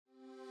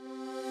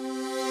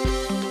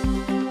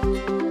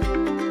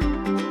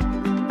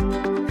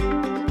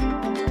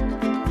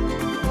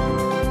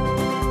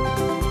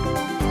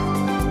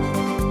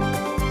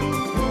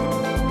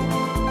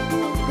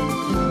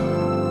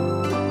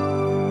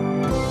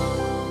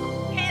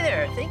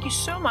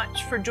So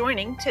much for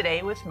joining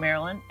today with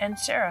Marilyn and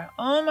Sarah.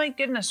 Oh my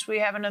goodness, we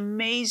have an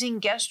amazing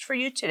guest for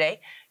you today,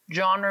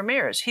 John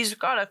Ramirez. He's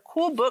got a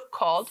cool book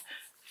called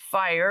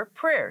Fire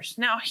Prayers.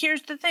 Now,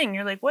 here's the thing.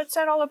 You're like, what's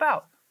that all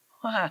about?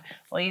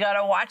 Well, you got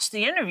to watch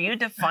the interview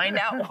to find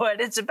out what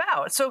it's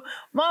about. So,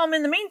 Mom,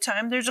 in the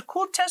meantime, there's a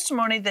cool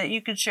testimony that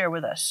you could share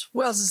with us.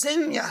 Well,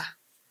 Zinnia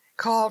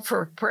called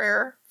for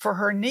prayer for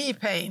her knee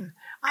pain.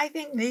 I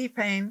think knee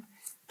pain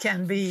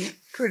can be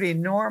pretty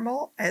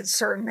normal at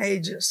certain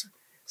ages.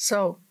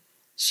 So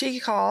she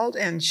called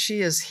and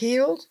she is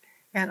healed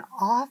and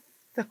off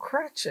the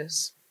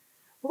crutches.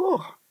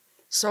 Ooh,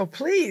 so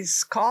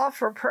please call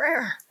for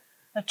prayer.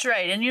 That's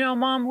right. And you know,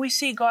 Mom, we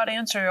see God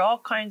answer all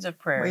kinds of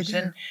prayers.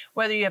 And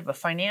whether you have a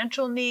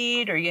financial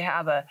need or you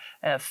have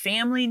a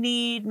family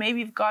need,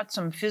 maybe you've got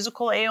some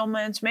physical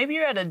ailments, maybe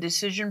you're at a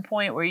decision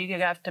point where you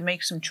have to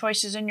make some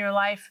choices in your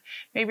life.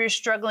 Maybe you're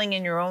struggling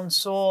in your own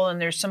soul and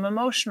there's some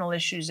emotional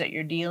issues that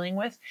you're dealing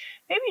with.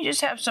 Maybe you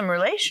just have some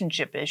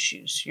relationship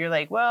issues. You're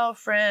like, well,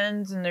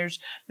 friends, and there's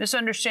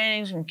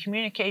misunderstandings and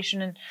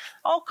communication and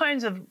all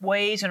kinds of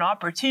ways and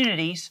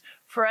opportunities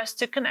for us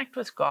to connect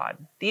with God.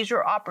 These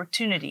are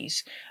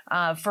opportunities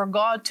for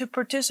God to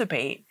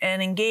participate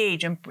and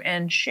engage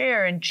and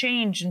share and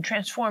change and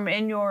transform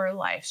in your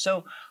life.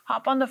 So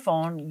hop on the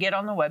phone, get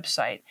on the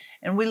website,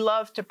 and we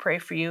love to pray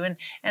for you. And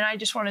I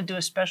just want to do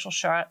a special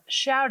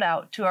shout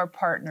out to our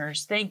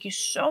partners. Thank you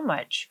so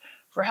much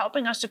for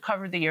helping us to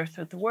cover the earth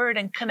with the word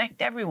and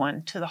connect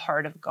everyone to the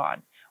heart of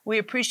God. We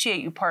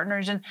appreciate you,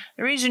 partners. And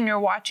the reason you're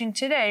watching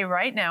today,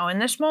 right now, in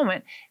this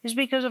moment, is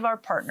because of our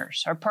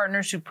partners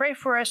who pray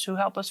for us, who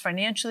help us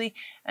financially.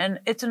 And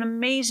it's an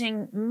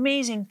amazing,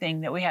 amazing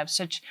thing that we have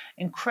such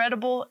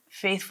incredible,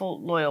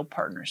 faithful, loyal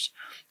partners.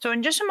 So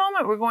in just a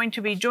moment, we're going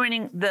to be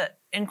joining the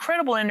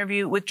incredible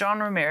interview with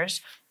John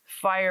Ramirez,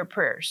 Fire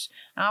Prayers.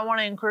 And I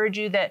want to encourage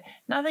you that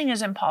nothing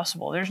is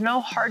impossible. There's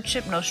no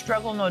hardship, no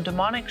struggle, no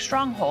demonic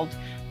stronghold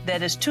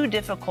that is too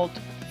difficult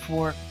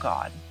for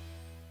God.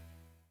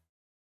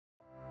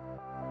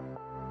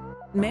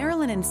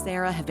 Marilyn and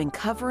Sarah have been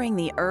covering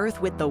the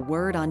earth with the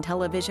Word on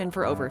television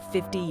for over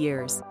 50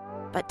 years.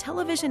 But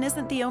television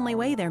isn't the only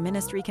way their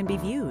ministry can be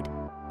viewed.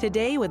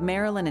 Today with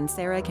Marilyn and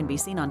Sarah can be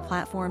seen on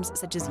platforms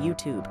such as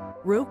YouTube,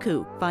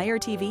 Roku, Fire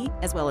TV,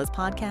 as well as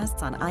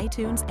podcasts on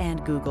iTunes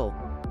and Google.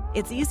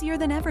 It's easier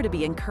than ever to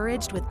be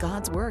encouraged with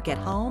God's work at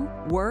home,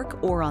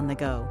 work, or on the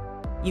go.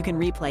 You can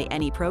replay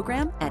any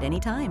program at any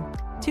time.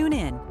 Tune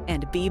in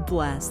and be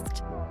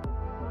blessed.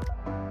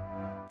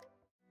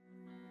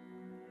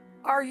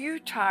 Are you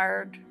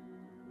tired?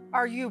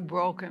 Are you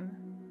broken?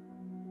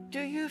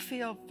 Do you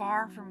feel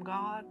far from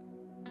God?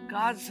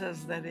 God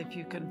says that if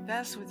you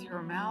confess with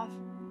your mouth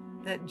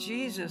that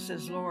Jesus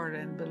is Lord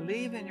and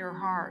believe in your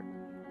heart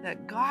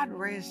that God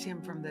raised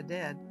him from the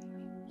dead,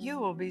 you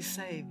will be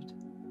saved.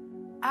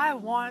 I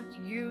want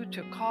you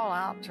to call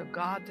out to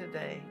God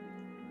today.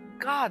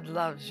 God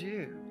loves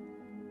you.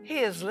 He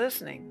is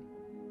listening.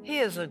 He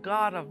is a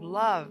God of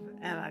love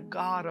and a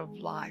God of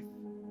life.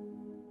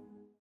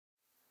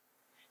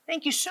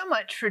 Thank you so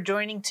much for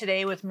joining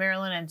today with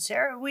Marilyn and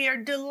Sarah. We are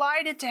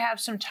delighted to have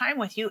some time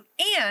with you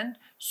and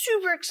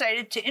super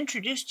excited to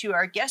introduce to you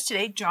our guest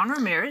today, John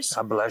Ramirez.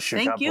 God bless you.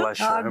 Thank you.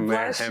 God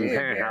bless you.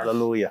 Amen.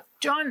 Hallelujah.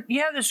 John,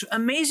 you have this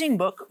amazing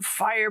book,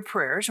 Fire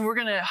Prayers, and we're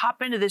going to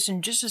hop into this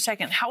in just a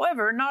second.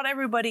 However, not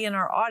everybody in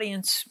our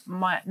audience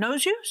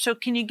knows you, so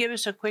can you give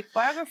us a quick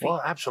biography?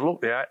 Well,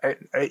 absolutely.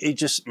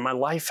 My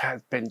life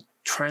has been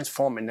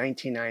transformed in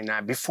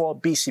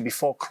 1999.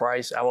 Before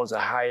Christ, I was the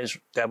highest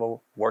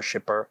devil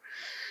worshiper.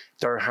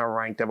 Third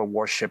high-ranked devil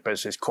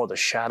worshippers. It's called the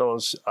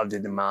shadows of the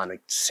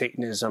demonic.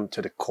 Satanism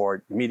to the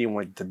court, meeting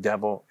with the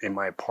devil in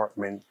my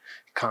apartment,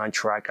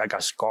 contract. I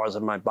got scars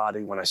on my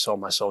body when I sold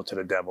my soul to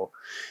the devil.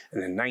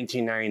 And in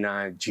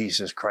 1999,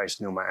 Jesus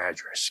Christ knew my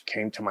address,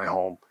 came to my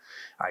home.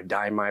 I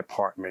died in my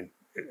apartment,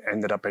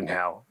 ended up in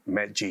hell,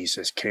 met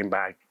Jesus, came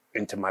back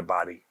into my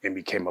body, and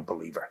became a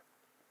believer.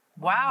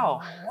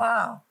 Wow.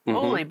 Wow.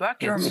 Holy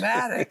buckets.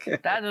 Dramatic.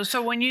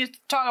 So when you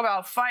talk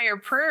about Fire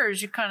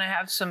Prayers, you kind of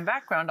have some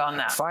background on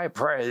that. Fire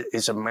Prayer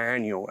is a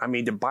manual. I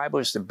mean, the Bible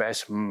is the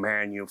best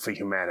manual for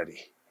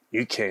humanity.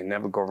 You can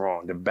never go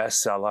wrong. The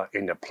bestseller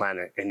in the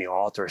planet, and the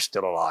author is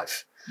still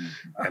alive.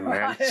 And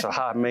man, so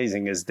how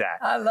amazing is that?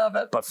 I love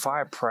it. But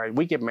Fire Prayer,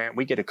 we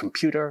get a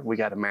computer, we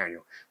got a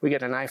manual. We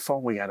get an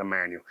iPhone, we got a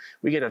manual.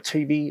 We get a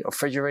TV, a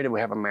refrigerator, we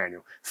have a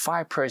manual.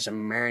 Fire Prayer is a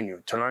manual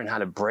to learn how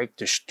to break,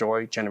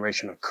 destroy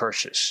generational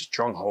curses,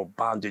 stronghold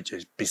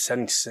bondages,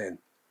 besetting sin,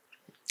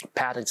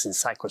 patterns and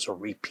cycles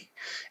of repeat.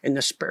 In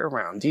the spirit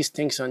realm, these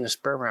things are in the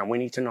spirit realm. We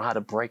need to know how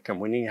to break them.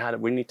 We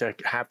need to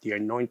have the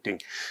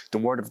anointing, the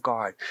word of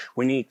God.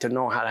 We need to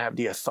know how to have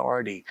the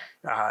authority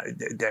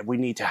that we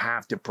need to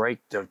have to break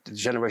the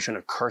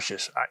generational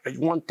curses.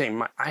 One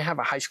thing, I have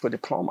a high school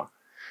diploma.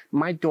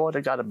 My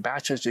daughter got a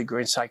bachelor's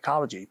degree in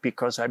psychology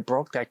because I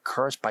broke that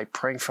curse by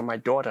praying for my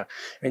daughter.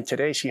 And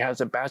today she has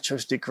a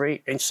bachelor's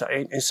degree in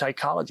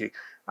psychology.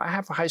 I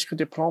have a high school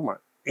diploma.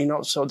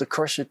 So the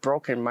curse is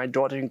broken. My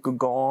daughter could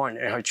go on,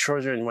 and her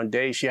children, one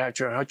day her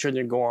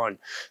children go on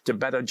to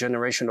better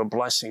generational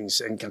blessings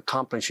and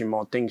accomplishing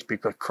more things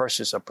because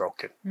curses are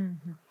broken.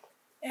 Mm-hmm.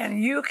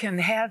 And you can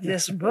have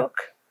this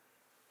book,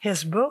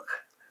 his book,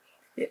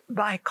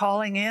 by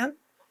calling in,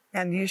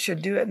 and you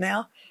should do it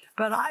now.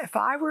 But if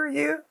I were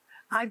you,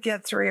 I'd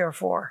get 3 or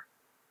 4.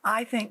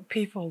 I think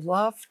people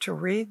love to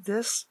read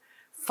this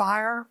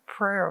fire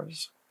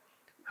prayers.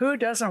 Who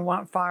doesn't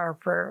want fire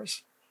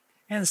prayers?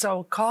 And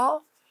so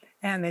call,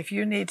 and if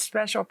you need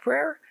special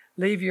prayer,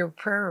 leave your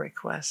prayer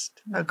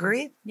request.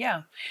 Agreed?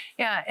 Yeah.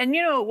 Yeah. And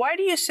why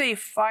do you say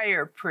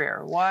fire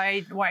prayer?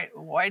 Why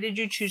did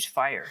you choose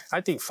fire?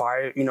 I think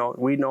fire,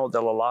 we know that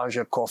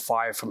Elijah called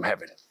fire from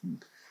heaven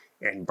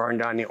and burned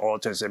down the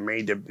altars and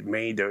made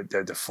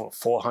the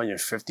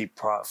 450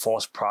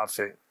 false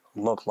prophet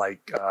look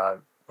like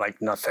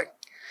nothing.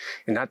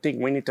 And I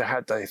think we need to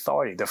have the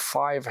authority, the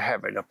fire of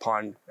heaven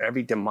upon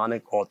every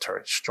demonic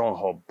altar,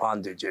 stronghold,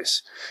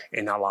 bondages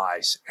in our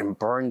lives, and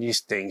burn these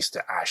things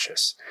to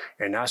ashes.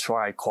 And that's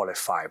why I call it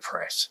fire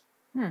prayers.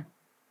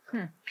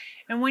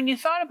 And when you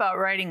thought about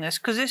writing this,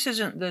 because this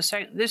isn't this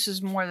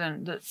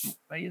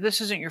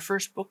isn't your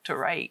first book to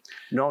write.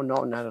 No,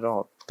 not at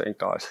all. Thank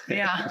God.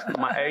 Yeah.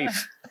 My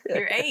 8th.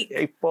 Your 8th.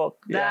 8th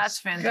book. That's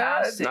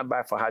fantastic. Not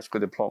bad for high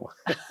school diploma.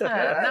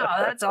 No,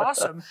 that's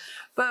awesome.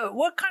 But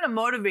what kind of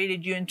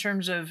motivated you in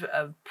terms of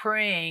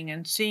praying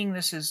and seeing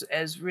this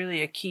as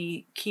really a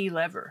key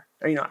lever?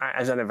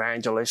 As an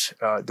evangelist,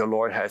 the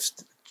Lord has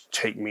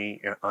taken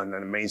me on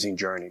an amazing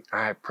journey.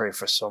 I have prayed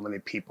for so many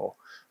people.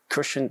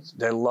 Christians,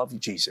 they love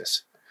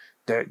Jesus.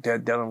 They're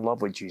in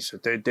love with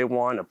Jesus. They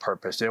want a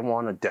purpose. They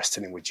want a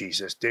destiny with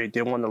Jesus. They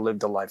want to live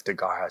the life that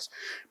God has.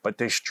 But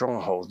there's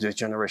strongholds, there's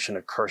generation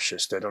of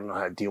curses they don't know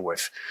how to deal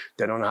with.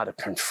 They don't know how to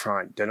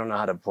confront. They don't know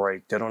how to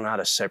break. They don't know how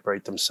to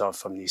separate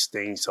themselves from these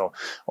things or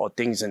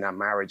things in our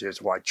marriages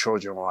or our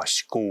children or our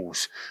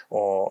schools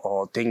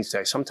or things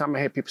that sometimes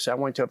I hear people say, I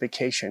went to a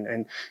vacation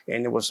and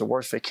it was the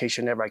worst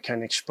vacation ever. I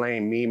can't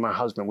explain. Me and my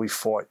husband, we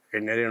fought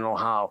and they didn't know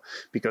how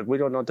because we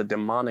don't know the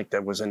demonic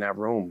that was in that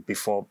room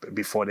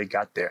before they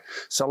got there.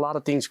 So a lot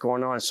of things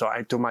going on. So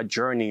I do my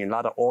journey and a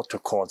lot of altar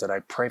calls that I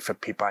pray for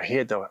people. I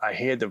hear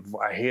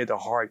the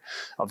heart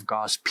of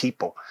God's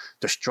people,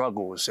 the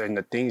struggles and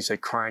the things they're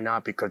crying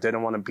out because they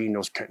don't want to be in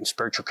those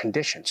spiritual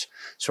conditions.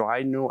 So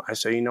I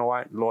said, you know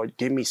what, Lord,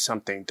 give me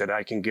something that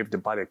I can give the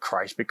body of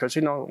Christ because,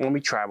 when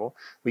we travel,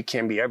 we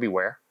can't be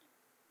everywhere,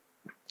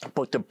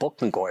 but the book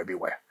can go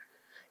everywhere.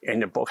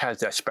 And the book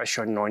has that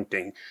special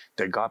anointing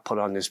that God put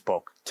on this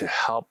book to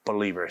help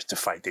believers to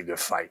fight the good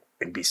fight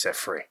and be set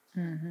free.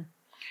 Mm-hmm.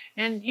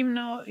 And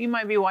you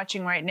might be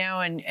watching right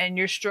now and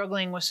you're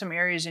struggling with some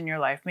areas in your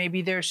life.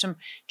 Maybe there's some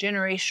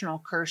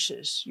generational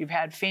curses. You've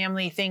had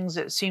family things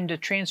that seem to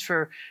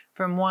transfer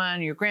from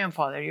your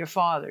grandfather, your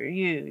father,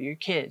 your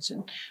kids.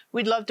 And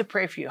we'd love to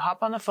pray for you.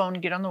 Hop on the phone,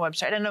 get on the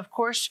website, and of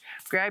course,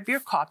 grab your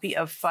copy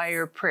of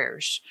Fire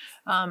Prayers.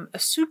 A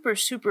super,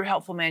 super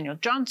helpful manual.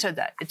 John said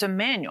that. It's a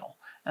manual.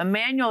 A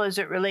manual as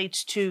it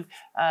relates to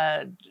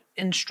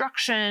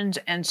instructions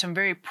and some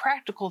very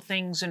practical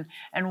things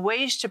and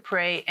ways to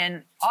pray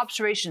and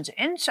observations,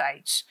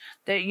 insights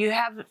that you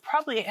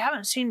probably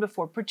haven't seen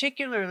before,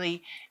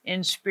 particularly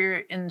in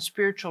the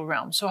spiritual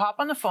realm. So hop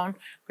on the phone,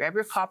 grab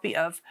your copy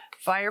of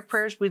Fire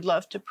Prayers. We'd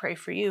love to pray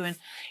for you. And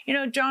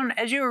John,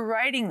 as you were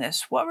writing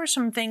this, what were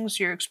some things,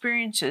 your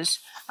experiences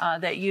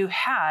that you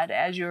had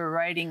as you were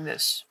writing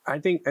this? I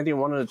think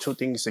one of the 2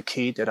 things, the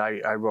key that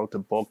I wrote the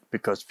book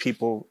because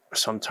people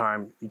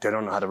sometimes they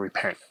don't know how to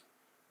repent.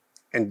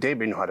 And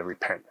David knew how to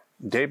repent.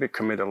 David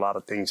committed a lot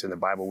of things in the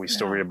Bible. We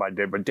still read about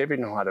David, but David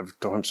knew how to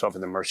throw himself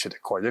in the mercy of the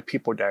court. There are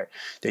people that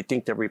they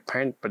think they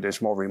repent, but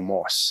there's more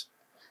remorse.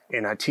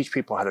 And I teach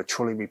people how to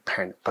truly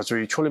repent. Because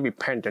when you truly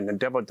repent, then the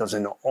devil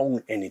doesn't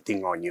own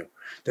anything on you.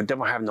 The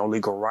devil have no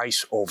legal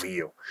rights over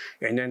you.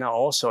 And then I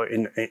also,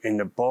 in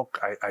the book,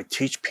 I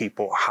teach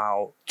people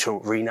how to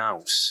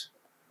renounce.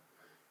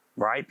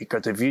 Right?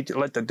 Because if you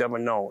let the devil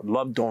know,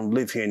 love don't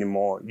live here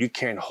anymore, you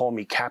can't hold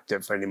me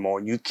captive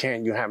anymore, you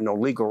have no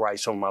legal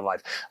rights over my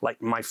life.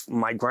 Like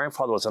my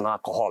grandfather was an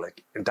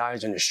alcoholic and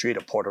died in the street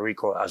of Puerto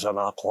Rico as an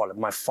alcoholic.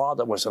 My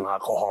father was an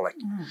alcoholic.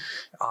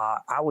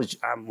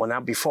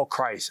 Before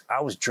Christ,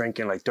 I was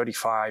drinking like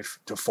 $35,000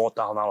 to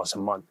 $4,000 a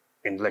month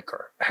in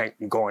liquor,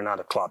 going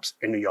out of clubs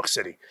in New York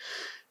City.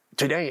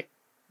 Today,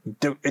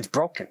 it's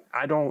broken.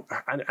 I don't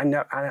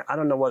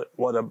know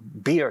what a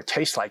beer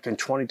tastes like in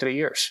 23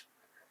 years.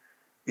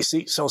 You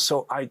see,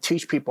 so I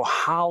teach people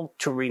how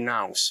to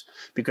renounce,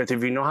 because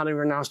if you know how to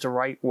renounce the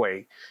right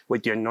way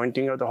with the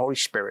anointing of the Holy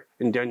Spirit,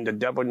 and then the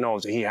devil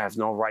knows that he has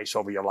no rights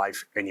over your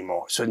life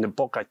anymore. So in the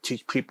book, I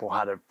teach people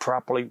how to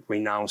properly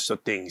renounce the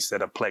things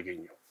that are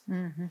plaguing you.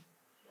 Mm-hmm.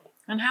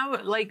 And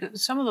how, like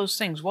some of those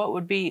things, what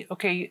would be,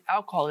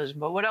 alcoholism,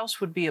 but what else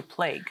would be a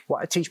plague? Well,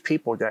 I teach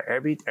people that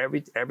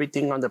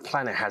everything on the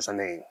planet has a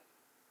name.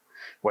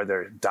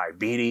 whether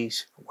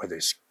diabetes, whether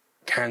it's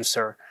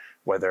cancer,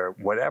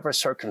 whatever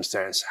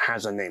circumstance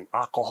has a name.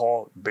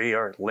 Alcohol,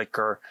 beer,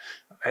 liquor,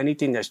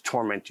 anything that's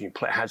tormenting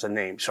you has a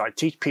name. So I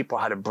teach people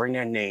how to bring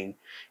their name,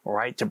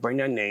 right? To bring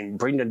their name,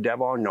 bring the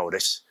devil on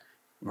notice,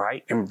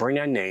 right? And bring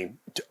their name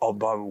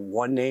above.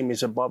 One name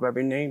is above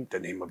every name, the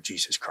name of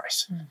Jesus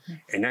Christ. Mm-hmm.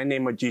 And that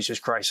name of Jesus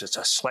Christ is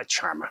a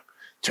sledgehammer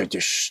to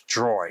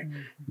destroy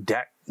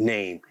that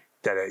name.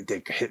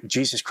 That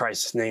Jesus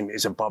Christ's name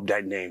is above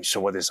that name. So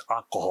whether it's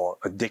alcohol,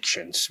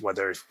 addictions,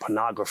 whether it's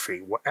pornography,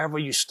 whatever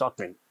you're stuck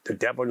in, the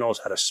devil knows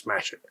how to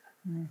smash it.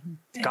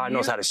 Mm-hmm. God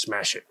knows how to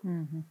smash it.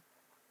 Mm-hmm.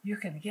 You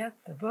can get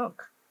the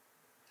book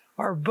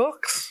or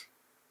books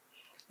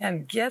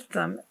and get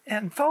them.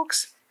 And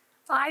folks,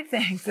 I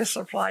think this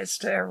applies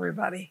to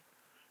everybody.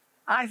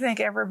 I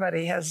think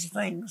everybody has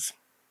things,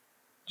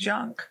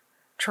 junk,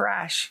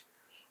 trash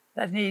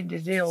that need to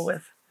deal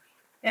with.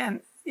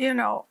 And, you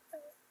know,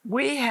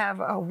 we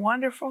have a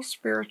wonderful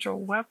spiritual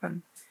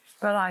weapon,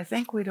 but I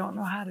think we don't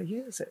know how to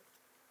use it.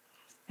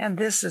 And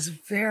this is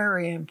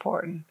very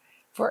important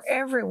for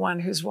everyone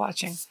who's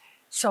watching.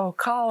 So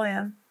call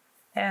in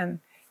and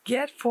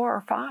get 4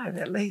 or 5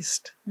 at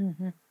least.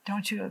 Mm-hmm.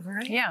 Don't you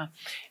agree? Yeah.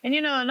 And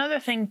you know, another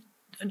thing,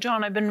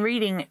 John, I've been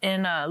reading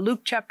in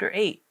Luke chapter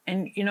 8,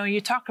 and you know,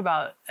 you talk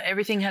about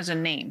everything has a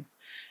name.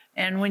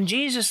 And when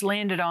Jesus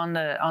landed on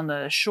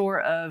the shore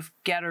of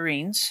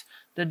Gadarenes,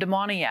 the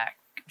demoniac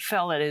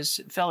fell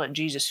at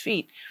Jesus'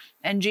 feet,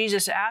 and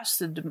Jesus asked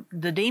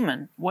the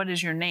demon, "What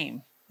is your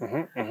name?"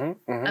 Mm-hmm,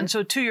 mm-hmm, mm-hmm. And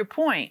so, to your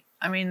point,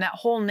 I mean, that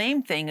whole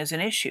name thing is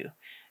an issue.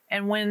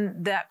 And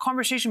when that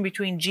conversation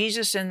between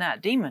Jesus and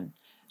that demon,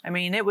 I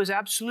mean, it was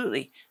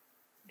absolutely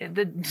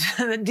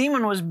the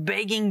demon was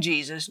begging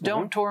Jesus,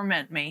 "Don't mm-hmm.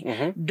 torment me,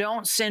 mm-hmm.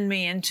 don't send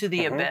me into the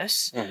mm-hmm.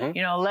 abyss. Mm-hmm.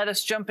 You know, let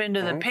us jump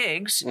into mm-hmm. the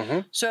pigs." Mm-hmm.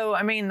 So,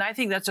 I mean, I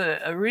think that's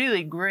a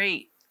really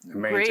great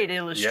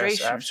illustration.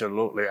 Yes,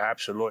 absolutely,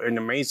 absolutely. And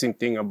the amazing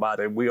thing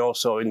about it, we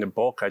also, in the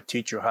book, I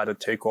teach you how to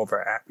take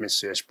over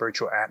atmospheres,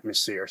 spiritual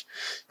atmospheres.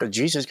 But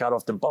Jesus got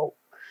off the boat.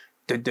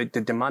 The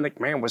demonic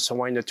man was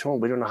somewhere in the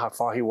tomb. We don't know how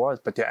far he was,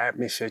 but the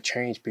atmosphere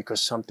changed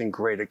because something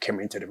greater came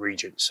into the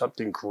region.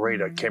 Something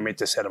greater mm-hmm. came in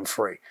to set him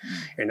free.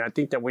 Mm-hmm. And I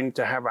think that we need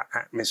to have an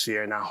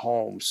atmosphere in our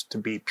homes to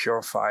be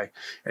purified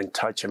and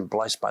touched and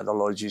blessed by the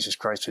Lord Jesus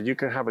Christ. So you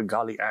can have a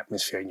godly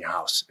atmosphere in your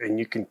house, and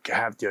you can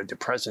have the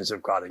presence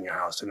of God in your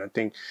house. And I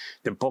think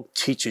the book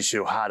teaches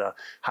you how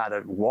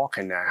to walk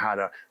in that,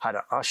 how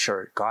to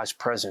usher God's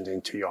presence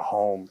into your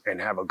home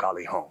and have a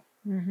godly home.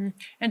 Mm-hmm.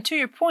 And to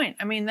your point,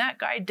 I mean, that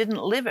guy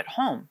didn't live at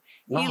home.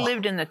 No. He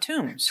lived in the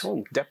tombs.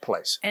 That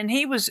place. And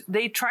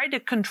they tried to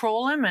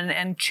control him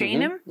and chain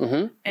mm-hmm. him, mm-hmm.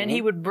 and mm-hmm.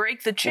 he would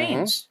break the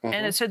chains. Mm-hmm.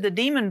 And it said the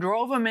demon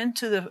drove him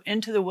into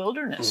the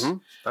wilderness.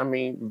 Mm-hmm. I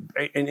mean,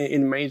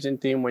 an amazing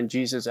thing when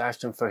Jesus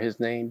asked him for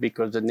his name,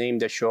 because the name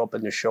that showed up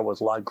in the show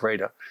was a lot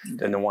greater mm-hmm.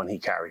 than the one he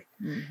carried.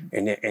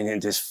 Mm-hmm.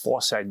 And this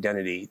false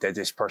identity that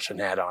this person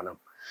had on him.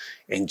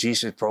 And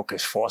Jesus broke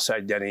his false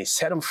identity,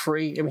 set him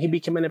free, and he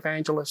became an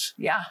evangelist.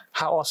 Yeah.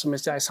 How awesome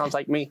is that? Sounds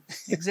like me.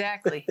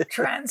 Exactly.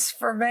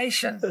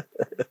 Transformation.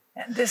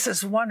 And this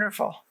is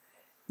wonderful.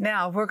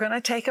 Now, we're going to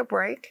take a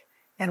break,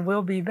 and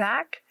we'll be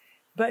back.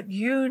 But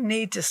you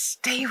need to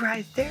stay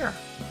right there,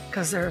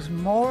 because there's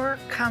more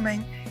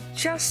coming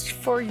just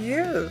for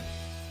you.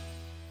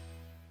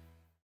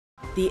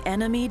 The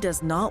enemy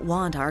does not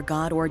want our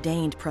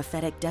God-ordained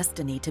prophetic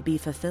destiny to be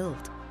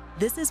fulfilled.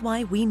 This is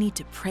why we need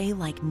to pray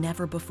like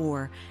never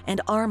before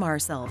and arm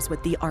ourselves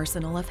with the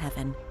arsenal of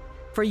heaven.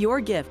 For your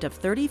gift of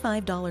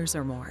 $35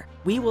 or more,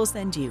 we will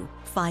send you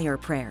Fire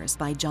Prayers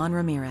by John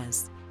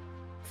Ramirez.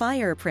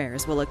 Fire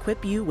Prayers will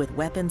equip you with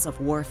weapons of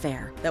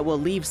warfare that will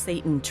leave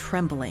Satan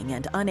trembling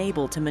and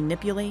unable to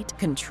manipulate,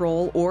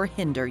 control, or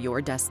hinder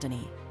your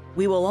destiny.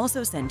 We will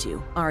also send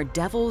you our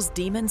Devils,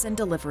 Demons, and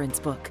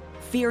Deliverance book,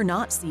 Fear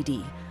Not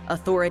CD,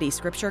 Authority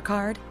Scripture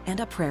card,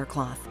 and a prayer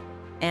cloth.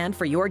 And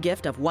for your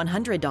gift of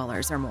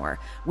 $100 or more,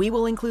 we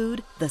will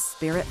include the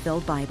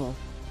Spirit-Filled Bible.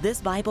 This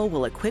Bible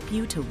will equip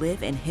you to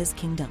live in His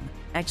kingdom,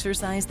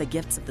 exercise the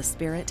gifts of the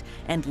Spirit,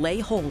 and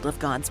lay hold of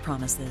God's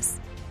promises.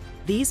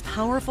 These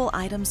powerful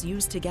items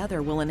used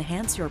together will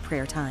enhance your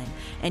prayer time,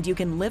 and you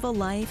can live a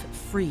life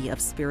free of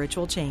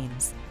spiritual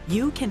chains.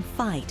 You can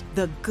fight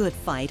the good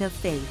fight of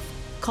faith.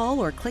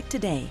 Call or click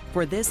today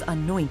for this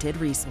anointed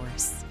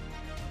resource.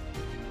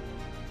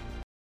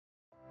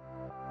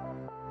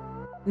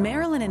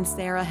 Marilyn and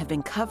Sarah have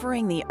been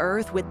covering the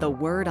earth with the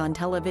Word on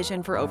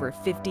television for over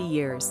 50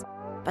 years.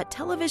 But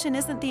television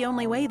isn't the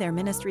only way their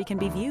ministry can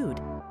be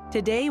viewed.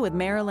 Today with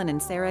Marilyn and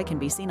Sarah can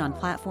be seen on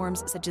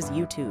platforms such as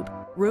YouTube,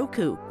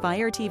 Roku,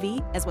 Fire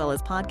TV, as well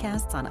as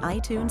podcasts on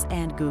iTunes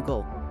and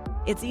Google.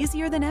 It's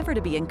easier than ever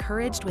to be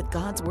encouraged with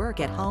God's work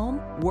at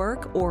home,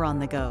 work, or on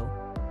the go.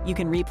 You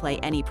can replay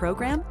any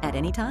program at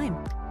any time.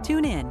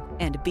 Tune in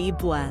and be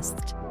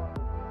blessed.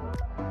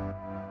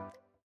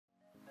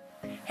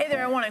 Hey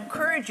there, I want to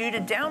encourage you to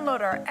download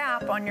our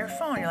app on your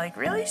phone. You're like,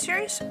 really?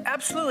 Serious?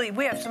 Absolutely.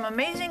 We have some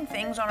amazing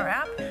things on our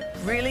app,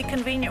 really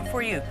convenient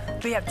for you.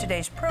 We have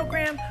today's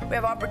program. We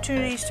have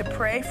opportunities to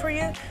pray for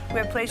you. We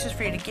have places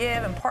for you to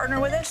give and partner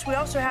with us. We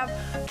also have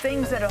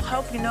things that will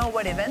help you know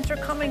what events are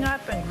coming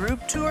up and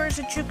group tours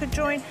that you could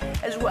join,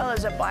 as well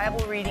as a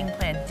Bible reading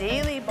plan,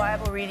 daily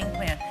Bible reading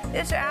plan.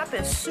 This app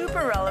is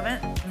super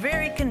relevant,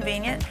 very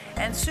convenient,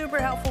 and super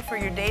helpful for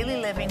your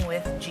daily living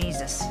with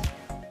Jesus.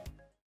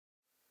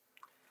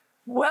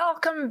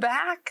 Welcome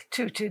back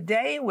to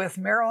Today with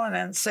Marilyn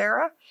and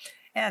Sarah.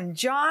 And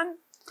John,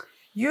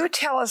 you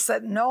tell us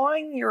that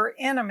knowing your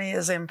enemy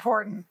is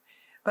important,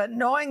 but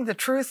knowing the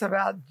truth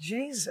about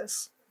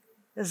Jesus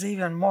is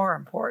even more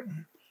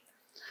important.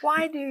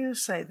 Why do you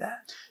say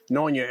that?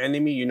 Knowing your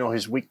enemy, you know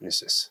his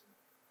weaknesses.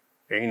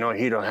 And you know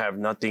he don't have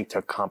nothing to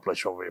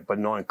accomplish over it. But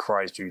knowing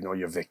Christ, you know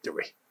your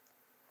victory.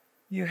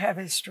 You have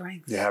his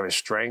strength. You have his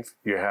strength.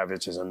 You have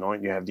his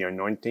anointing. You have the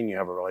anointing. You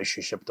have a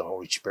relationship with the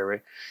Holy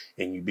Spirit.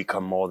 And you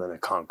become more than a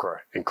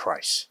conqueror in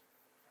Christ.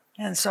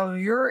 And so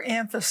your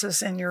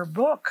emphasis in your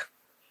book,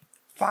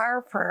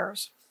 Fire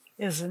Prayers,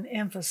 is an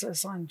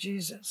emphasis on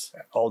Jesus.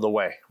 All the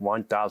way,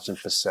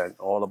 1,000%.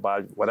 All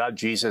about, without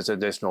Jesus,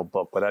 there's no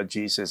book. Without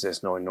Jesus,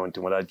 there's no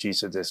anointing. Without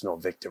Jesus, there's no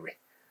victory.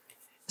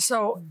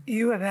 So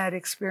you have had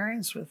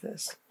experience with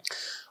this.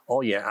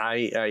 Oh, yeah.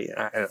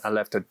 I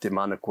left the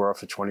demonic world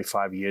for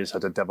 25 years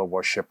as a devil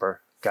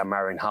worshiper. Got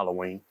married in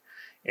Halloween.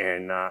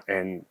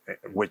 And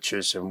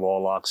witches and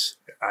warlocks.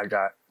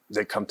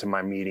 They come to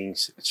my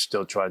meetings,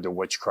 still try to do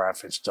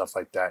witchcraft and stuff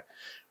like that.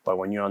 But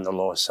when you're on the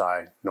Lord's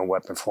side, no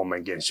weapon formed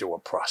against you will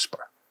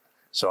prosper.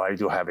 So I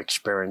do have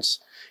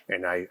experience,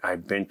 and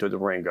I've been through the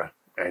ringer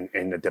and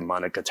in the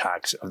demonic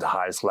attacks of the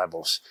highest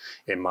levels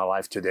in my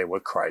life today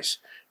with Christ.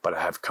 But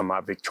I have come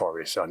out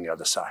victorious on the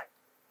other side.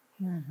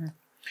 Mm-hmm.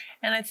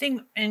 And I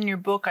think in your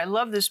book, I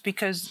love this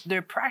because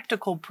they're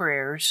practical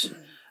prayers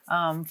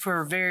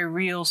for very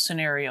real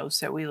scenarios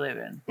that we live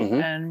in,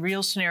 and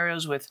real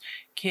scenarios with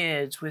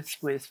kids, with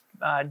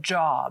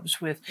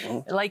jobs, with,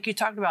 like you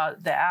talked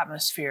about, the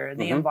atmosphere,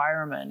 the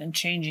environment, and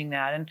changing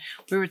that. And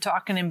we were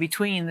talking in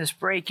between this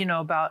break,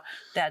 about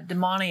that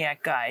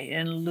demoniac guy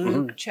in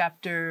Luke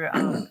chapter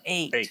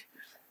 8.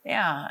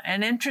 Yeah,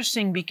 and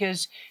interesting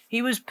because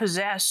he was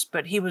possessed,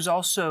 but he was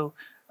also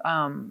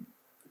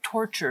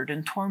tortured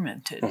and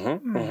tormented.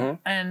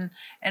 And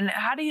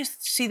how do you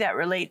see that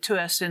relate to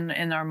us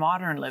in our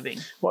modern living?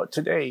 Well,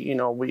 today,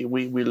 we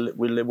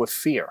live with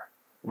fear,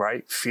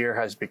 right? Fear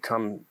has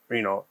become,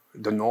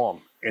 the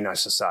norm in our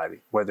society,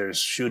 whether it's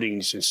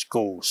shootings in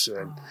schools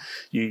and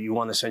you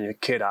want to send your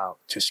kid out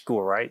to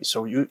school, right?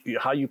 So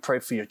how you pray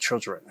for your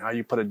children, how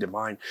you put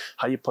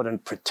how you put in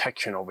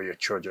protection over your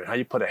children, how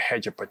you put a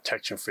hedge of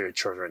protection for your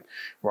children,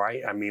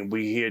 right? I mean,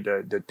 we hear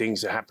the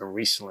things that happened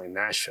recently in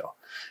Nashville.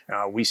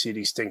 We see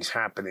these things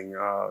happening.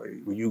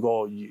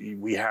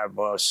 We have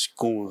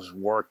schools,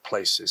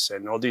 workplaces,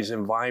 and all these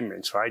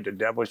environments, right? The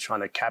devil is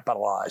trying to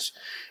capitalize,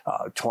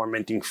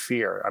 tormenting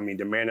fear. I mean,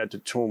 the man at the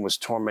tomb was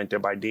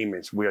tormented by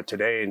demons. We are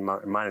today in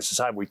modern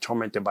society, we're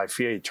tormented by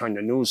fear. You turn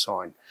the news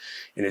on,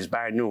 and it's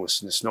bad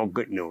news, and it's no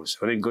good news.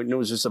 Only good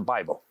news is the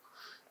Bible.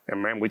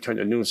 And man, we turn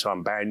the news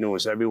on, bad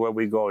news. Everywhere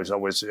we go is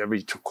always,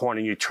 every corner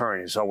you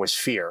turn is always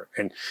fear.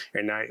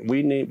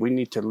 We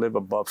need to live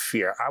above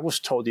fear. I was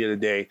told the other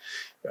day,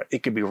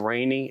 it could be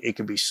raining, it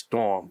could be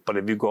storm, but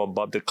if you go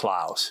above the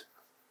clouds,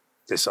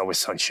 there's always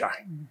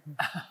sunshine.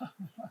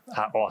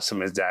 How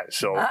awesome is that?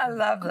 So I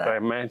love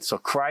that. Man, so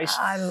Christ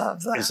I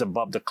love that. is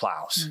above the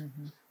clouds.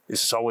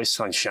 There's always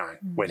sunshine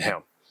with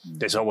him.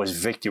 There's always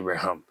victory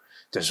with him.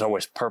 There's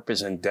always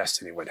purpose and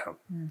destiny with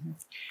him.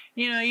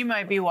 You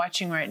might be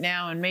watching right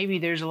now and maybe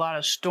there's a lot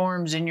of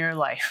storms in your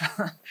life.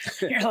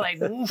 You're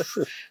like, oof,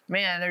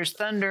 man, there's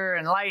thunder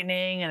and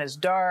lightning and it's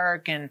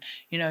dark and,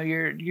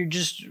 you're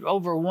just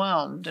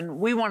overwhelmed. And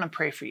we want to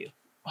pray for you.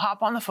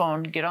 Hop on the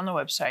phone, get on the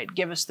website,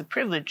 give us the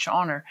privilege,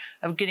 honor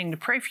of getting to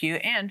pray for you.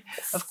 And,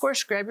 of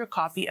course, grab your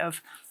copy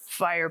of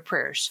Fire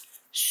Prayers.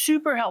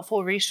 Super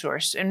helpful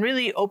resource and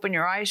really open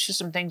your eyes to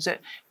some things that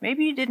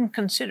maybe you didn't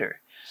consider.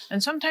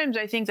 And sometimes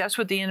I think that's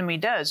what the enemy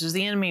does, is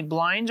the enemy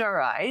blinds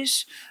our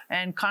eyes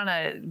and kind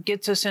of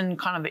gets us in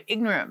kind of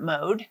ignorant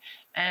mode.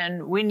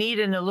 And we need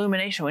an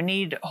illumination. We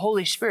need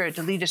Holy Spirit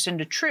to lead us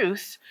into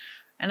truth.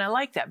 And I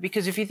like that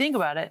because if you think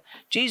about it,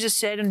 Jesus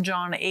said in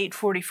John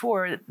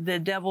 8:44, the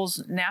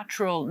devil's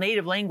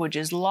native language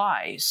is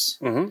lies.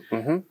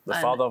 The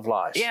father of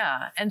lies.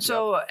 Yeah. And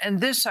so,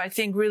 and this I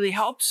think really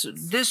helps.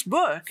 This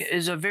book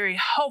is a very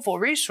helpful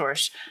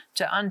resource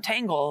to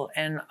untangle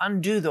and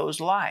undo those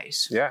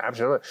lies. Yeah,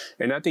 absolutely.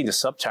 And I think the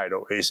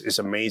subtitle is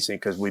amazing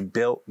because we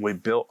built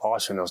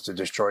arsenals to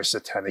destroy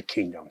satanic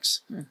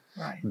kingdoms.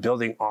 Right.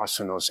 Building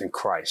arsenals in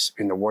Christ,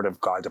 in the Word of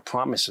God, the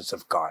promises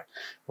of God,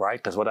 right?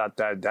 Because without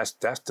that,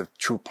 that's that's the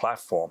true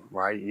platform,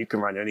 right? You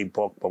can write any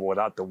book, but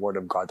without the Word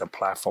of God, the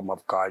platform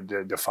of God,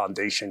 the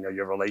foundation of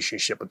your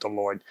relationship with the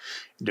Lord,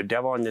 the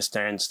devil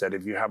understands that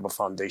if you have a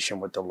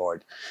foundation with the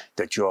Lord,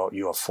 that you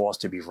are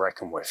forced to be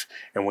reckoned with.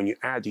 And when you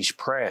add these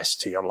prayers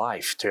to your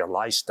life, to your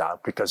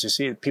lifestyle, because you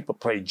see, people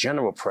pray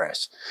general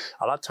prayers.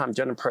 A lot of times,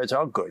 general prayers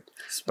are good,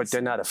 but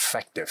they're not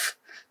effective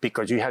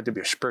because you have to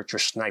be a spiritual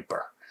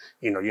sniper.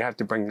 You know, you have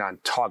to bring down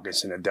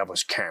targets in the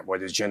devil's camp,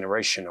 whether it's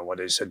generation or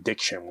whether it's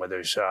addiction, whether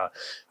it's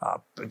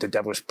the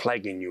devil's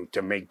plaguing you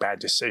to make bad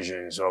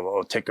decisions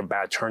or take a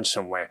bad turn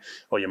somewhere,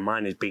 or your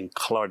mind is being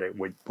cluttered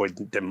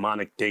with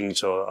demonic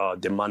things or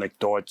demonic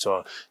thoughts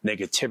or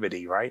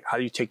negativity, right? How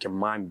do you take your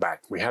mind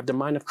back? We have the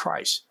mind of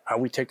Christ. How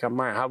do we take our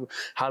mind?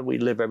 How do we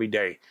live every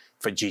day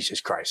for Jesus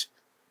Christ?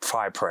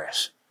 5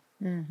 prayers.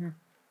 Mm-hmm.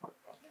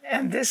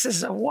 And this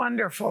is a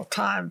wonderful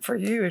time for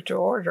you to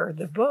order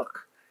the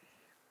book,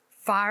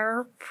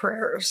 Fire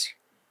Prayers,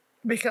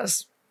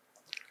 because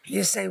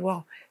you say,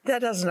 well, that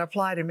doesn't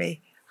apply to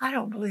me. I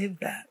don't believe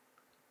that.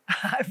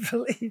 I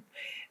believe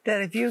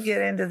that if you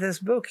get into this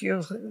book,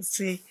 you'll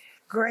see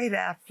great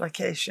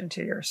application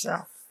to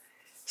yourself.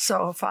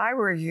 So if I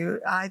were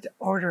you, I'd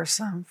order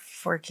some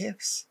for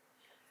gifts.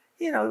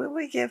 You know,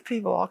 we give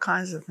people all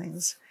kinds of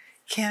things.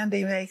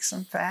 Candy makes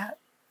them fat.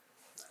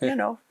 You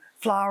know,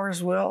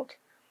 flowers wilt.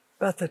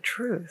 But the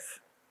truth,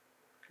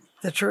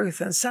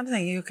 and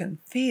something you can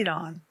feed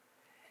on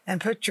and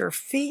put your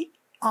feet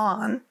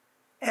on,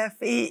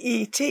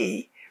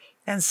 F-E-E-T,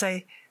 and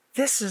say,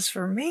 this is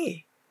for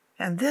me,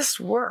 and this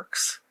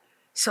works.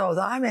 So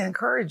I'm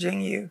encouraging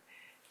you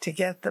to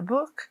get the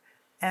book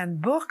and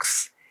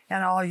books,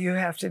 and all you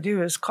have to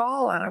do is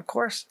call. And of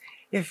course,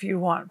 if you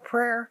want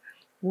prayer,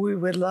 we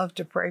would love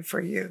to pray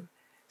for you.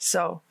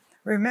 So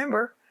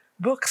remember,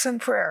 books and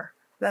prayer,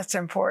 that's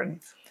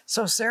important.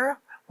 So Sarah,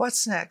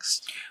 what's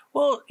next?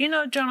 Well, you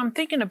know, John, I'm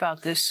thinking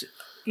about this.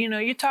 You know,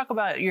 you talk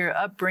about your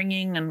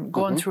upbringing and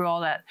going through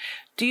all that.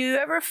 Do you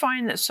ever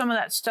find that some of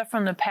that stuff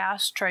from the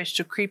past tries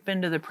to creep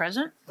into the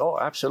present? Oh,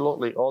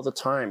 absolutely. All the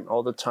time.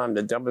 All the time.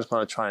 The devil's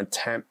going to try and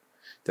tempt.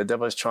 The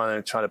devil is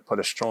trying to put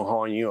a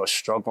stronghold on you, a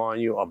struggle on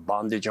you, a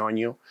bondage on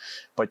you.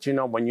 But, you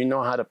know, when you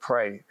know how to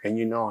pray and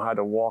you know how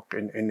to walk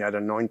in that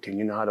anointing,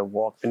 you know how to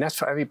walk. And that's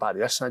for everybody.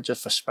 That's not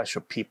just for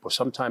special people.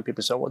 Sometimes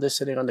people say, well, they're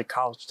sitting on the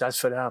couch. That's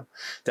for them.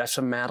 That's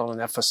for Marilyn.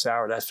 That's for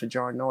Sarah. That's for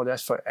John. No,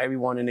 that's for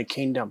everyone in the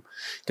kingdom.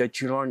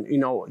 That you learn, you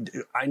know,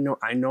 I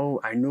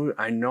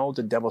know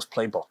the devil's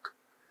playbook.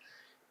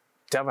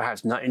 Devil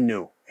has nothing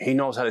new. He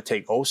knows how to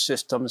take old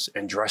systems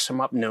and dress them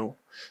up new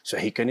so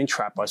he can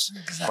entrap us.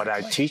 Exactly. But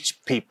I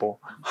teach people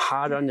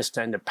how to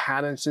understand the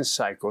patterns and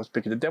cycles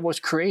because the devil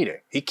is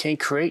creator. He can't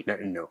create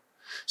nothing new.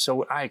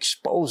 So I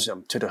expose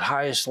him to the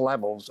highest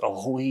levels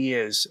of who he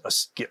is,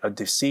 a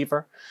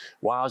deceiver,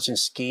 wiles and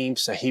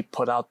schemes that he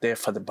put out there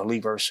for the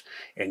believers.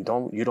 And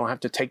you don't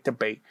have to take the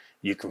bait.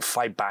 You can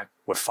fight back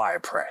with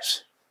fire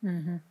prayers.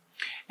 Mm-hmm.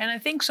 And I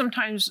think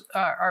sometimes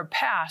our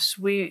past,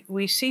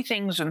 we see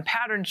things and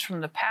patterns from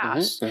the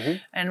past,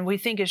 and we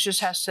think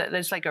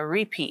it's like a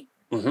repeat,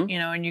 you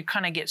know, and you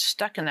kind of get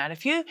stuck in that.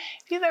 If you've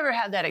ever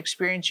had that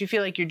experience, you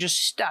feel like you're just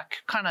stuck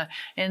kind of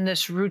in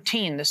this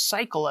routine, this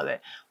cycle of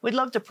it, we'd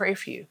love to pray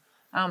for you.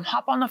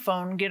 Hop on the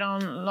phone, get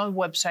on the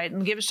website,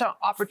 and give us an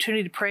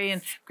opportunity to pray,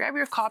 and grab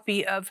your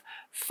copy of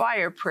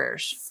Fire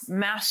Prayers.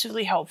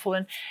 Massively helpful.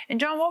 And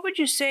John, what would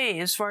you say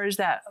as far as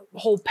that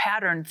whole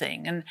pattern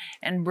thing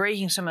and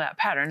breaking some of that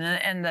pattern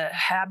and the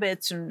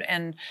habits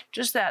and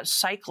just that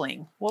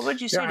cycling? What would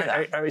you say to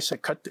that? I would say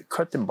cut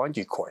the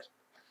bungee cord.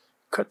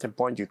 Cut the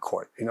bungee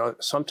cord. You know,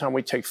 sometimes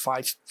we take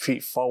 5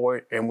 feet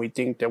forward and we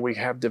think that we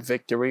have the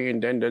victory,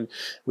 and then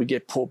we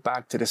get pulled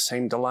back to the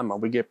same dilemma.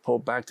 We get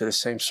pulled back to the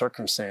same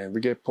circumstance.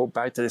 We get pulled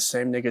back to the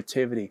same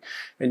negativity.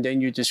 And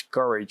then you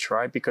discourage,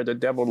 right? Because the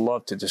devil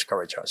loves to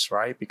discourage us,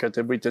 right? Because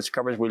if we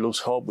discourage, we lose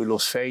hope, we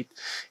lose faith,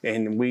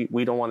 and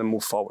we don't want to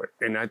move forward.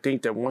 And I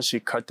think that once you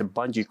cut the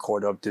bungee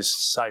cord of this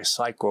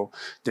cycle,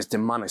 this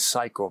demonic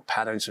cycle,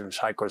 patterns and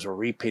cycles are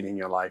repeating in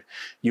your life,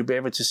 you'll be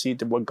able to see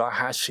what God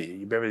has for you.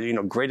 You'll be able to, you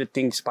know, greater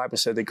things. The Bible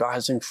said that God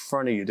has in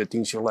front of you the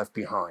things you left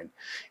behind,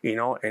 you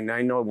know. And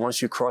I know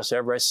once you cross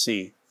that Red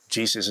Sea,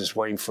 Jesus is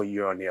waiting for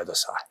you on the other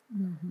side.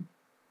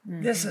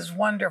 This is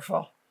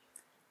wonderful.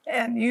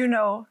 And you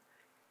know,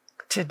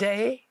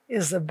 today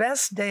is the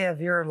best day of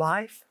your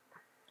life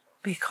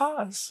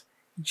because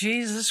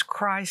Jesus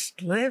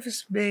Christ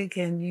lives big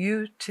in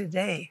you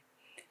today.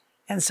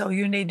 And so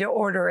you need to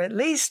order at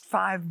least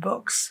 5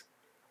 books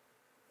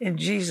in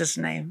Jesus'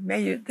 name.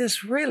 May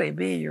this really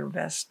be your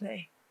best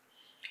day.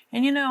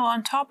 And, you know,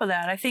 on top of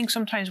that, I think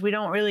sometimes we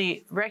don't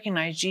really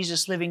recognize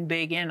Jesus living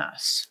big in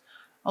us.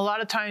 A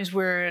lot of times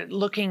we're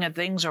looking at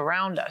things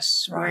around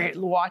us. Right.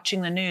 We're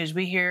watching the news.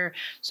 We hear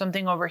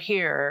something over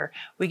here. Or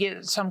we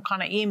get some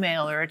kind of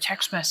email or a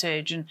text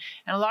message. And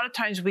a lot of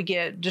times we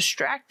get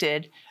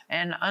distracted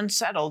and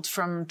unsettled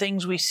from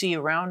things we see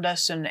around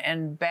us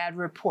and bad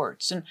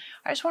reports. And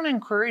I just want to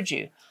encourage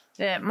you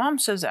that Mom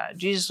says that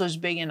Jesus lives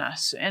big in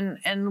us,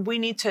 and we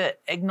need to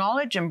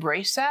acknowledge,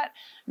 embrace that,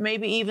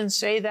 maybe even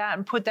say that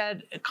and put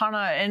that kind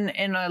of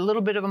in a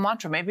little bit of a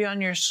mantra, maybe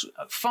on your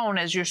phone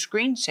as your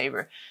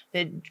screensaver,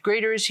 that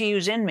greater is he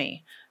who's in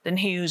me than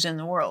he who's in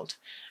the world.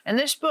 And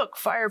this book,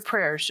 Fire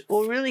Prayers,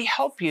 will really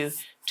help you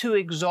to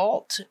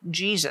exalt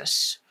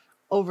Jesus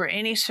over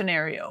any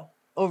scenario,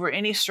 over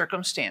any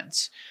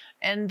circumstance.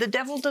 And the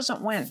devil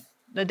doesn't win.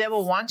 The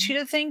devil wants you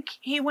to think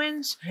he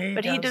wins,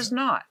 but he does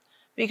not.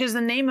 Because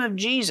the name of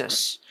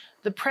Jesus,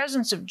 the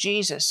presence of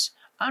Jesus,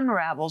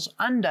 unravels,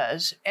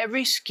 undoes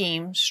every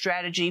scheme,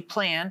 strategy,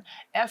 plan,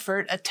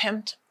 effort,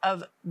 attempt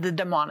of the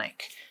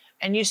demonic.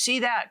 And you see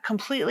that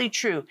completely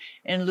true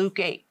in Luke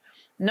 8.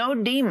 No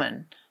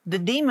demon, the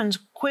demons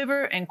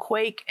quiver and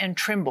quake and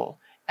tremble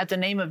at the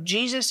name of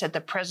Jesus, at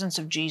the presence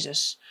of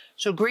Jesus.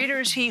 So greater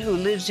is he who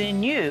lives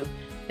in you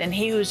than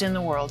he who is in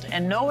the world,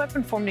 and no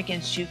weapon formed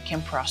against you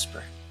can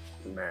prosper.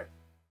 Amen.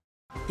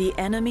 The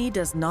enemy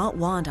does not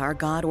want our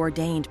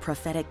God-ordained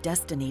prophetic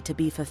destiny to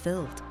be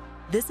fulfilled.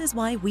 This is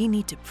why we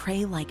need to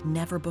pray like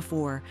never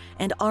before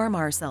and arm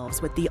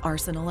ourselves with the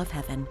arsenal of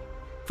heaven.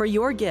 For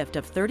your gift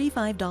of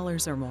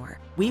 $35 or more,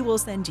 we will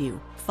send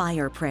you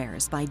Fire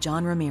Prayers by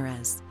John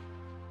Ramirez.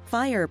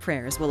 Fire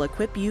Prayers will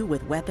equip you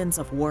with weapons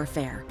of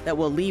warfare that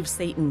will leave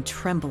Satan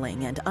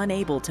trembling and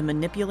unable to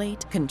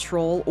manipulate,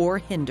 control, or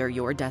hinder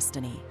your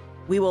destiny.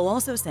 We will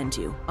also send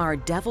you our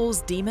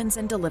Devils, Demons,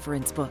 and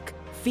Deliverance book,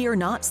 Fear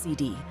Not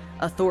CD,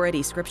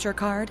 Authority Scripture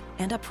card,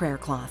 and a prayer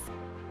cloth.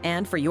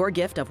 And for your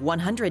gift of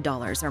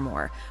 $100 or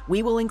more,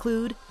 we will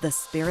include the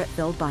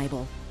Spirit-Filled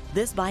Bible.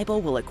 This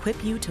Bible will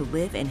equip you to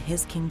live in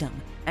His kingdom,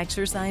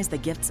 exercise the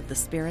gifts of the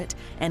Spirit,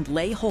 and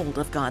lay hold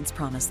of God's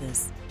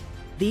promises.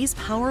 These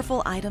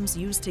powerful items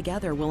used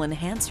together will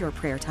enhance your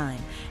prayer time,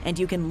 and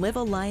you can live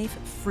a life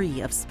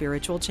free of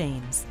spiritual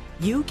chains.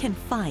 You can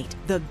fight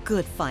the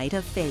good fight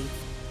of faith.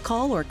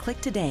 Call or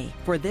click today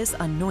for this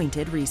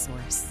anointed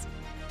resource.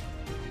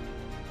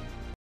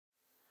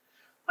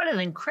 What an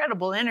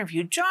incredible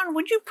interview. John,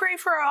 would you pray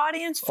for our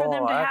audience for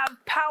them to have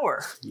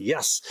power?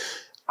 Yes.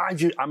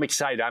 I'm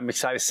excited. I'm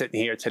excited sitting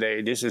here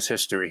today. This is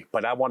history,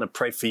 but I want to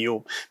pray for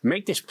you.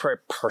 Make this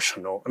prayer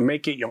personal and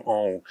make it your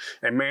own.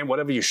 And man,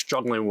 whatever you're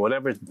struggling with,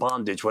 whatever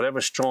bondage, whatever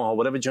stronghold,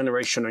 whatever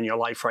generation in your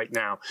life right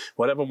now,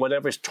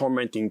 whatever is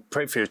tormenting,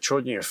 pray for your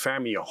children, your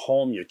family, your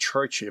home, your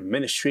church, your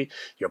ministry,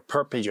 your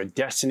purpose, your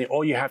destiny.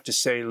 All you have to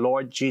say,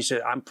 Lord Jesus,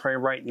 I'm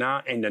praying right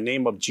now in the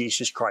name of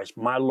Jesus Christ,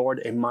 my Lord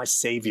and my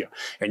Savior.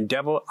 And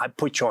devil, I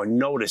put you on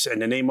notice in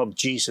the name of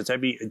Jesus.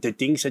 The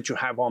things that you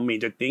have on me,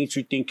 the things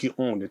you think you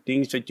own, the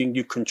things that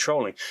you're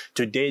controlling.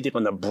 Today, they're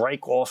going to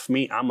break off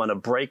me. I'm going to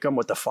break them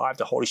with the fire of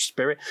the Holy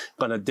Spirit.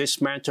 I'm going to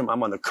dismantle them. I'm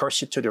going to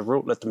curse it to the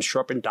root. Let them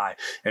shrivel up and die.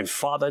 And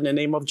Father, in the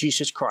name of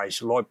Jesus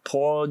Christ, Lord,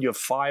 pour your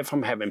fire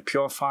from heaven.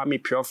 Purify me,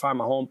 purify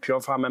my home,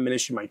 purify my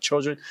ministry, my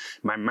children,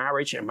 my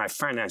marriage, and my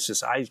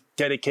finances. I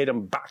dedicate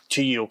them back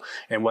to you.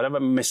 And whatever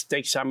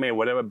mistakes I made,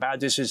 whatever bad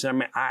decisions I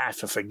made, I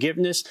ask for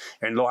forgiveness.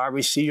 And Lord, I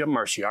receive your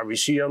mercy. I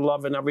receive your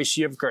love and I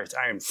receive your grace.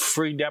 I am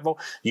free, devil.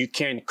 You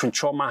can't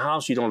control my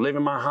house. You don't live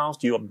in my house.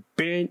 You are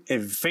been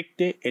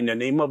evicted in the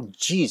name of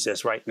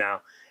Jesus right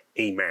now.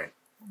 Amen.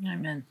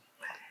 Amen.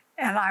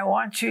 And I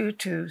want you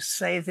to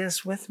say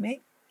this with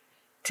me.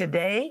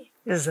 Today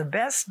is the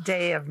best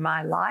day of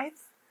my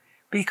life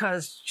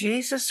because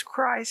Jesus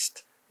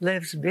Christ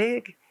lives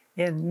big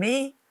in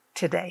me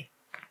today.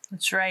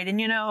 That's right.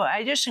 And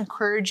I just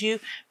encourage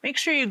you, make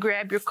sure you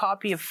grab your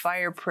copy of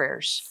Fire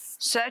Prayers.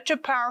 Such a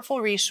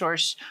powerful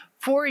resource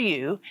for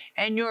you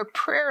and your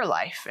prayer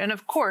life. And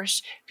of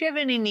course, if you have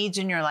any needs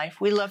in your life,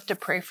 we love to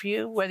pray for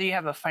you, whether you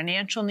have a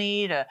financial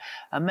need,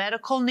 a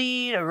medical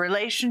need, a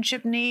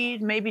relationship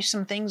need, maybe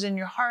some things in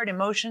your heart,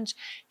 emotions.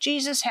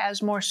 Jesus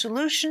has more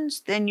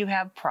solutions than you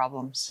have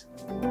problems.